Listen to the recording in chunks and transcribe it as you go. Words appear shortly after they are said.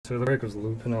to the break was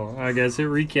Lou Piniella. Alright guys, hit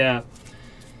recap.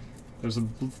 There's a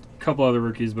couple other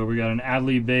rookies, but we got an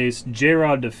Adley base,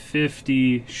 J-Rod to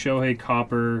 50, Shohei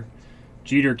Copper,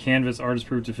 Jeter Canvas, Artist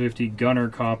Proof to 50, Gunnar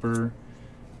Copper,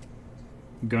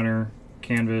 Gunnar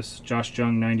Canvas, Josh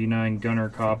Jung 99, Gunnar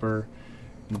Copper,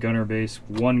 Gunnar base,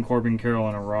 1 Corbin Carroll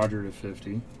and a Roger to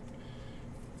 50.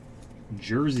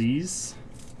 Jerseys,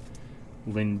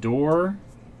 Lindor,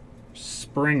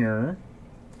 Springer,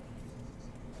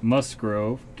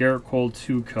 Musgrove, Garrett Cole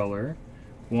 2-color,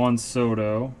 Juan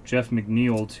Soto, Jeff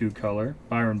McNeil 2-color,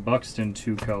 Byron Buxton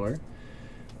 2-color,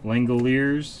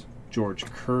 Langoliers, George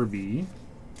Kirby,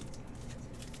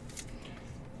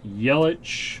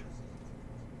 Yelich,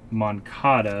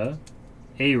 Moncada,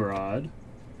 A-Rod,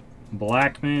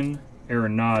 Blackman,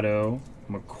 Arenado,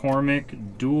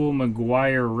 McCormick, Dual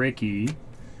McGuire Ricky,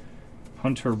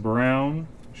 Hunter Brown,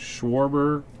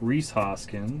 Schwarber, Rhys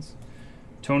Hoskins,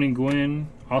 Tony Gwynn,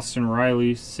 Austin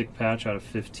Riley, sick patch out of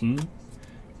 15.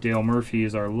 Dale Murphy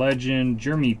is our legend.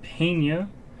 Jeremy Pena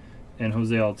and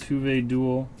Jose Altuve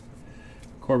duel.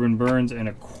 Corbin Burns and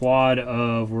a quad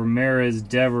of Ramirez,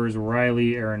 Devers,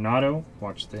 Riley, Arenado.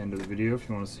 Watch the end of the video if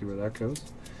you want to see where that goes.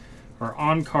 Our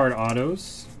on-card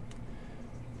autos.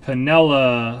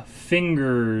 Pinella,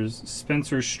 Fingers,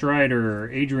 Spencer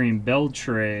Strider, Adrian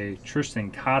Beltre,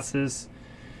 Tristan Casas,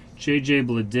 JJ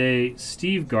Bleday,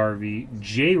 Steve Garvey,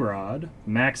 J-Rod,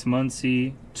 Max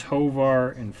Muncy,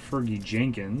 Tovar, and Fergie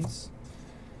Jenkins.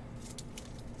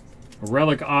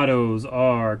 Relic autos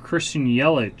are Christian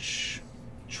Yelich,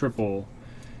 triple,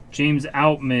 James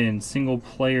Outman, single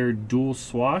player dual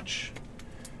swatch,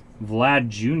 Vlad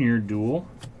Jr. dual,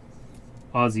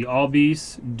 Ozzy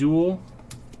Albies dual,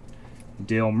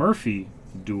 Dale Murphy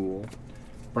dual,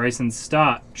 Bryson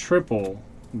Stott triple,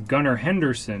 Gunnar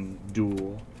Henderson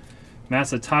dual,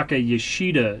 Masataka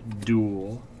Yoshida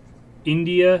dual,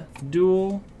 India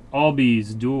dual,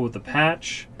 Albies dual with the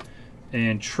patch,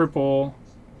 and triple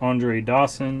Andre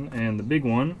Dawson. And the big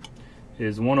one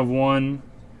is 1 of 1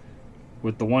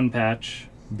 with the 1 patch,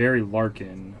 Barry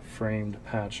Larkin framed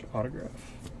patch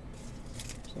autograph.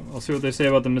 So I'll see what they say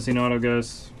about the missing auto,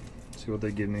 guys. See what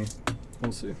they give me.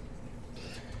 We'll see.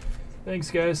 Thanks,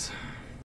 guys.